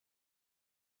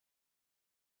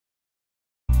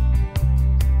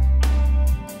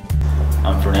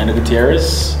I'm Fernando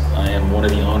Guiterrez. I am one of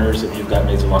the owners of You've Got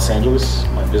Maids in Los Angeles.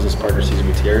 My business partner, Cesar,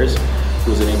 who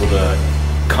was able to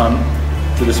come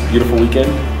to this beautiful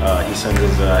weekend. He sends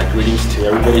his greetings to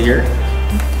everybody here.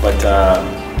 But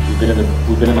we've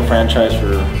been in the franchise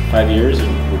for 5 years,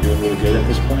 and we're doing really good at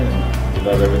this point. And we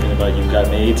love everything about You've Got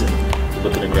Maids, and we're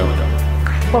looking to grow with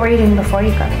them. What were you doing before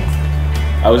You've Got Maids?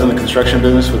 I was in the construction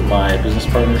business with my business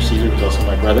partner, Cesar, who's also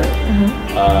my brother.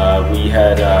 We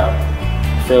had a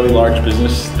fairly large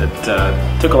business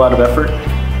that took a lot of effort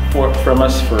from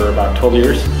us for about 12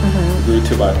 years. We grew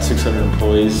to about 600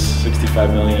 employees,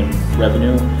 65 million in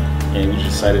revenue, and we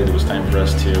decided it was time for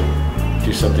us to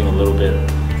do something a little bit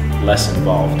less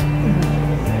involved.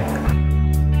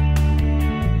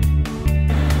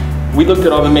 We looked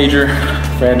at all the major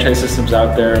franchise systems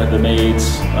out there, the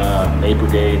Maids, Maid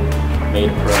Brigade,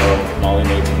 Maid Pro, Molly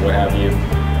Maids, and what have you,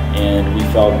 and we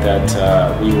felt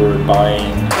that we were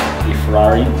buying a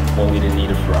Ferrari when we didn't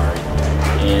need a Ferrari.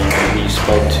 And we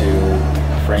spoke to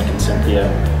Frank and Cynthia.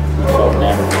 We felt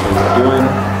enamored with what they were doing,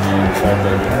 and we felt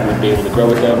that we would be able to grow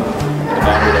with them in a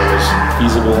manner that was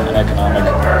feasible and economic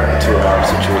to our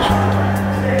situation at the time.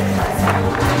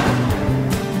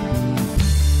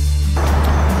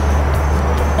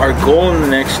 Our goal in the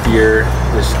next year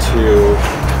is to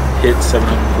hit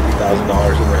 $750,000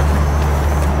 in revenue.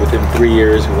 Within 3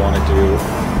 years, we want to do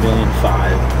 $1.5 million.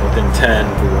 Within 10,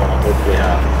 we want to hopefully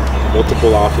have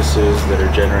multiple offices that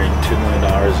are generating $2 million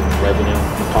in revenue,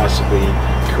 and possibly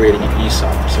creating an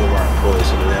ESOP for some of our employees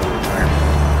so that they have a retirement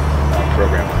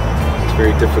program. It's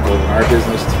very difficult in our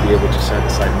business to be able to set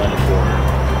aside money for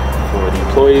the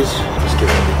employees, just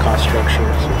given the cost structure.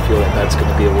 So we feel like that's going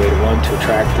to be a way to, one, to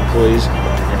attract employees,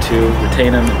 and two,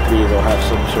 retain them, and three, they'll have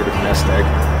some sort of nest egg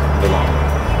in the long run.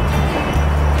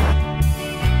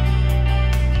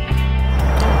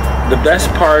 The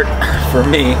best part for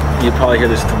me, you'll probably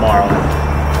hear this tomorrow,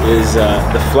 is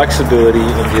the flexibility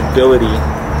and the ability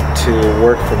to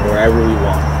work from wherever we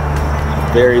want.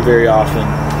 Very, very often,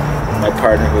 my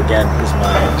partner, who again is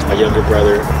my younger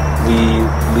brother, we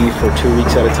leave for 2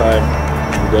 weeks at a time.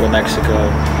 We go to Mexico,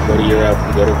 we go to Europe,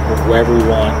 we go to wherever we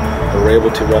want, and we're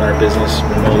able to run our business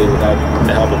remotely without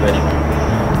the help of anyone.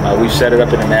 We've set it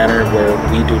up in a manner where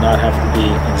we do not have to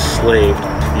be enslaved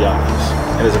to the office.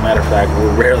 And as a matter of fact,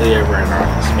 we're rarely ever in our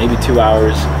office, maybe 2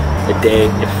 hours a day,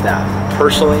 if that.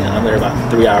 Personally, I'm there about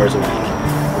 3 hours a week.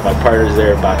 My partner's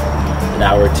there about an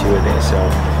hour or two a day. So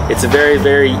it's a very,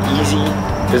 very easy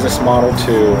business model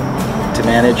to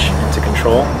manage and to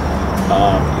control.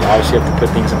 You obviously have to put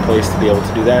things in place to be able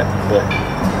to do that, but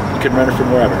you can run it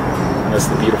from wherever. And that's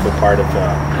the beautiful part of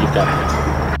You've Got Maids.